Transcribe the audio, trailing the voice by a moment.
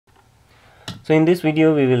So in this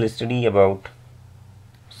video we will study about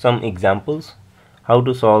some examples how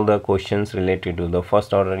to solve the questions related to the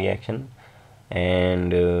first order reaction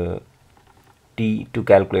and to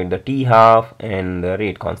calculate the t half and the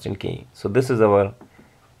rate constant k. So this is our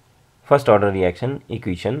first order reaction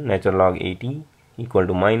equation, natural log AT equal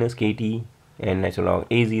to minus KT and natural log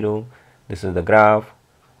A0. This is the graph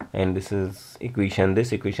and this is equation.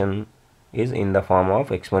 This equation is in the form of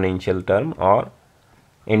exponential term or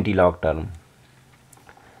anti-log term.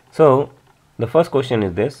 So the first question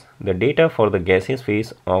is this: the data for the gaseous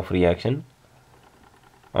phase of reaction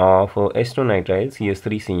of acetonitrile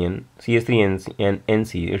CS3 and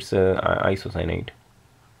NC, it's isocyanate,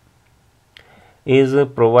 is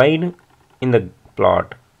provided in the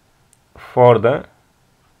plot for the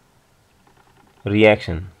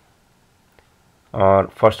reaction or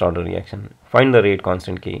first order reaction. Find the rate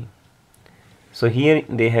constant K. So here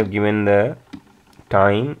they have given the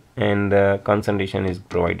time and the concentration is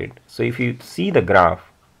provided. So if you see the graph,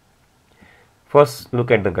 first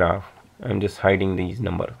look at the graph. I'm just hiding these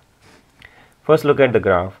numbers. First look at the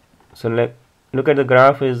graph. So look at the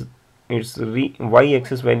graph. Is its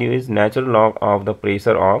y-axis value is natural log of the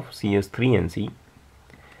pressure of CS3NC,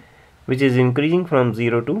 which is increasing from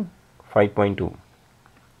 0 to 5.2.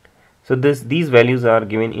 So these values are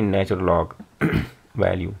given in natural log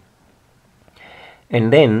value,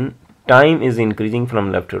 and then time is increasing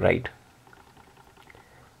from left to right.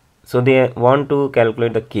 So they want to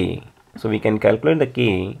calculate the k. So we can calculate the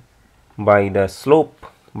k by the slope,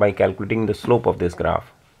 by calculating the slope of this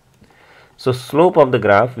graph. So slope of the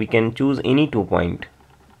graph, we can choose any 2 point.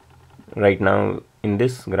 Right now in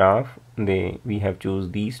this graph we have choose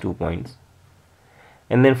these 2 points,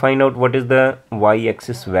 and then find out what is the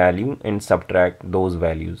y-axis value and subtract those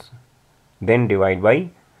values, then divide by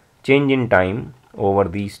change in time over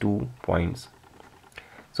these 2 points.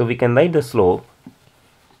 So we can write the slope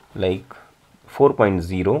like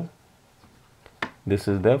 4.0. This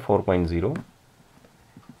is the 4.0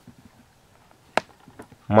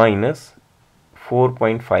 minus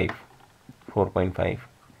 4.5.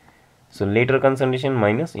 So later concentration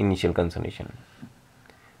minus initial concentration.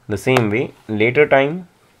 The same way, later time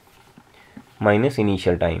minus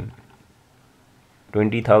initial time,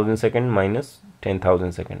 20,000 second minus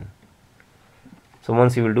 10,000 second. So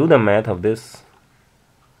once you will do the math of this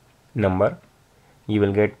number, you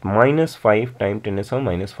will get minus 5 times 10 to the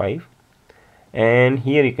minus 5. And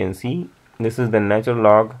here you can see this is the natural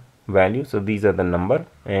log value. So these are the number,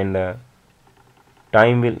 and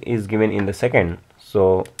time is given in the second.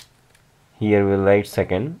 So here we'll write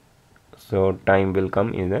second. So time will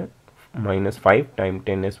come in the minus 5 times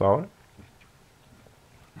 10 to the power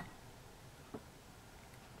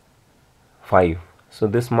 5. So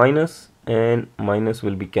this minus and minus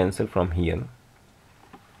will be cancelled from here.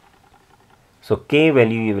 So k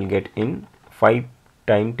value you will get in 5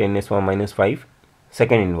 times 10 to the power minus 5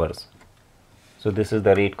 second inverse. So this is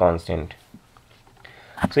the rate constant.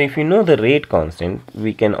 So if you know the rate constant,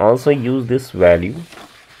 we can also use this value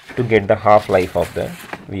to get the half-life of the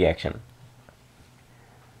reaction.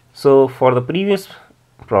 So for the previous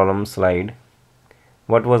problem slide,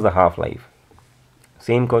 what was the half-life?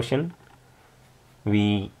 Same question.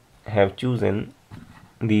 We have chosen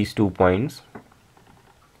these 2 points,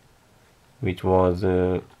 which was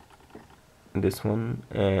this one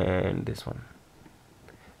and this one.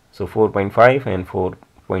 So 4.5 and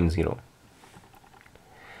 4.0.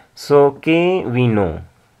 So k we know,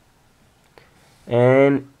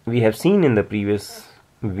 and we have seen in the previous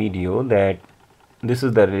video that this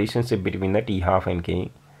is the relationship between the t half and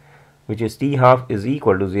k, which is t half is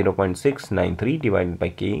equal to 0.693 divided by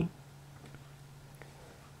k.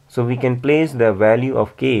 So we can place the value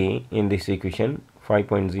of k in this equation,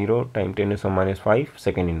 5.0 times 10 to the minus 5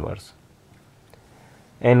 second inverse.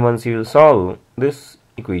 And once you solve this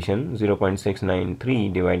equation,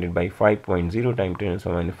 0.693 divided by 5.0 times 10 to the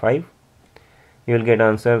minus 5, you will get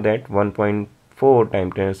answer that 1.4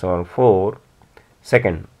 times 10 to the 4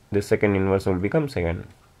 second. This second inverse will become second.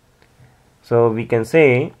 So we can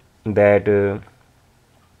say that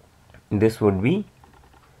this would be,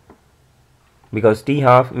 because t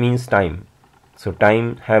half means time, so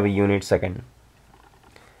time have a unit second,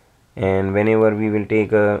 and whenever we will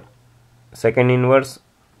take a second inverse,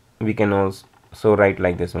 we can also write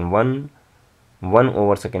like this one 1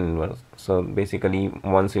 over second inverse. So basically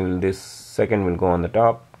once you will, this second will go on the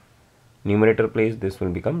top, numerator place, this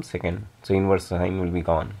will become second, so inverse sign will be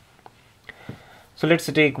gone. So let's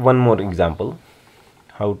take one more example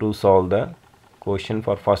how to solve the question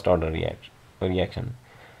for first order reaction.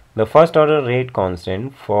 The first order rate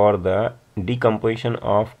constant for the decomposition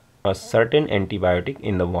of a certain antibiotic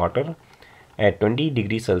in the water at 20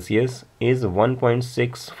 degrees Celsius is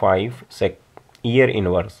 1.65 year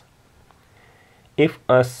inverse. If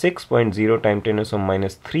a 6.0 times 10 to the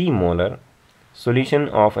minus 3 molar solution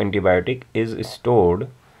of antibiotic is stored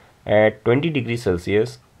at 20 degrees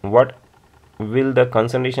Celsius, what will the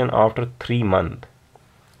concentration after 3 months?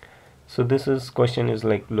 So this is question is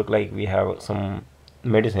like, look like we have some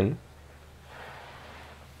medicine,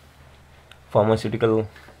 pharmaceutical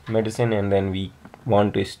medicine, and then we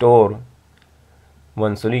want to store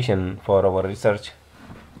one solution for our research,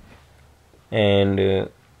 and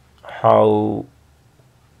how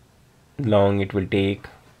long it will take,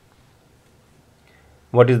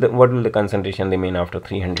 what will the concentration remain after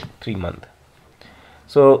 3 months.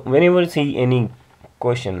 So whenever you see any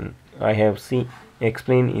question, I have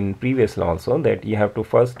explained in previous also that you have to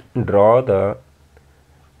first draw the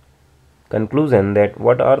conclusion that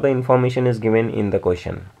what are the information is given in the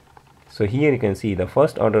question. So here you can see the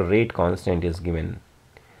first order rate constant is given,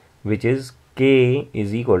 which is K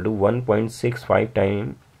is equal to 1.65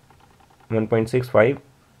 times 1.65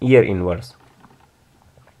 year inverse.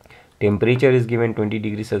 Temperature is given 20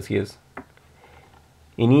 degrees Celsius.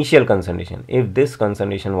 Initial concentration, if this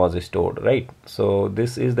concentration was stored, right? So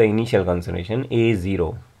this is the initial concentration,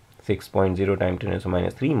 A0, 6.0 times 10 to the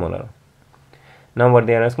minus 3 molar. Now what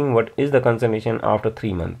they are asking, what is the concentration after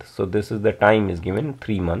 3 months? So this is the time is given,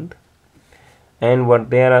 3 months. And what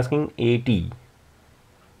they are asking, AT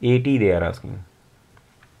they are asking,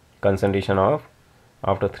 concentration of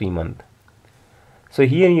after 3 months. So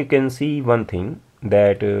here you can see one thing,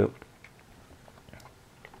 that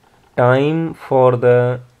time for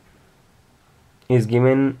the is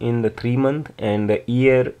given in the 3 month, and the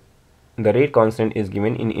rate constant is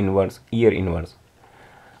given in year inverse.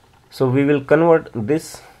 So we will convert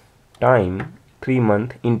this time 3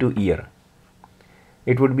 month into year.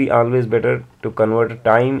 It would be always better to convert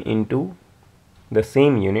time into the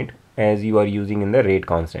same unit as you are using in the rate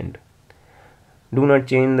constant. Do not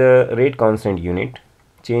change the rate constant unit,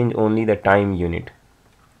 change only the time unit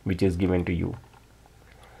which is given to you.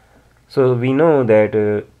 So we know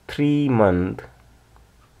that 3 months,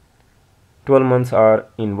 12 months are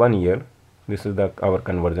in 1 year. This is our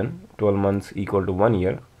conversion. 12 months equal to 1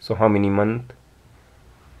 year. So how many month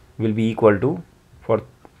will be equal to, for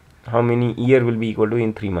how many year will be equal to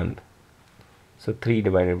in 3 months? So 3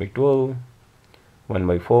 divided by 12, 1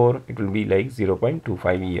 by 4, it will be like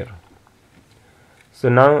 0.25 year. So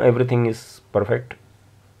now everything is perfect.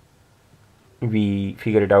 We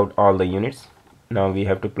figured out all the units. Now we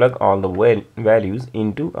have to plug all the values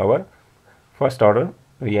into our first order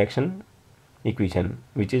reaction equation,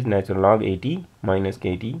 which is natural log AT minus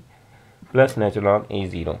KT plus natural log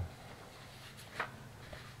A0.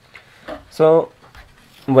 So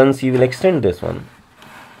once you will extend this one,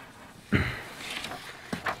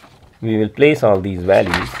 we will place all these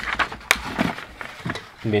values.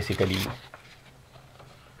 Basically,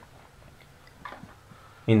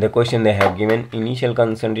 in the question they have given initial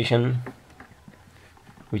concentration,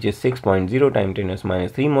 which is 6.0 times 10 to the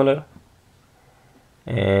minus 3 molar,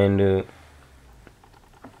 and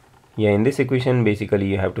in this equation basically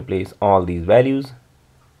you have to place all these values.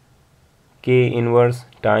 K inverse,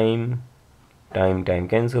 time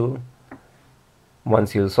cancel.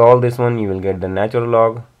 Once you solve this one, you will get the natural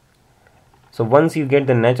log. So once you get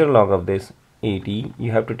the natural log of this AT,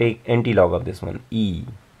 you have to take anti-log of this one, E,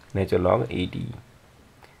 natural log AT.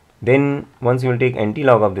 Then once you will take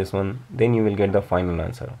anti-log of this one, then you will get the final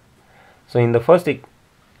answer. So in the first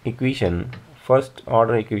equation, first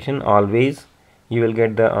order equation, always you will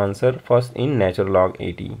get the answer first in natural log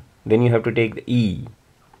AT. Then you have to take the E,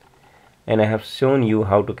 and I have shown you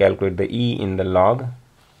how to calculate the E in the log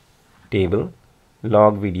table,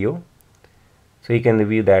 log video, so you can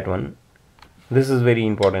review that one. This is very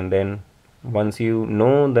important. Then once you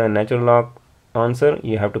know the natural log answer,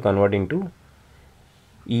 you have to convert into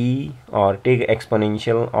E or take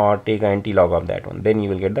exponential or take anti-log of that one. Then you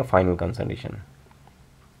will get the final concentration.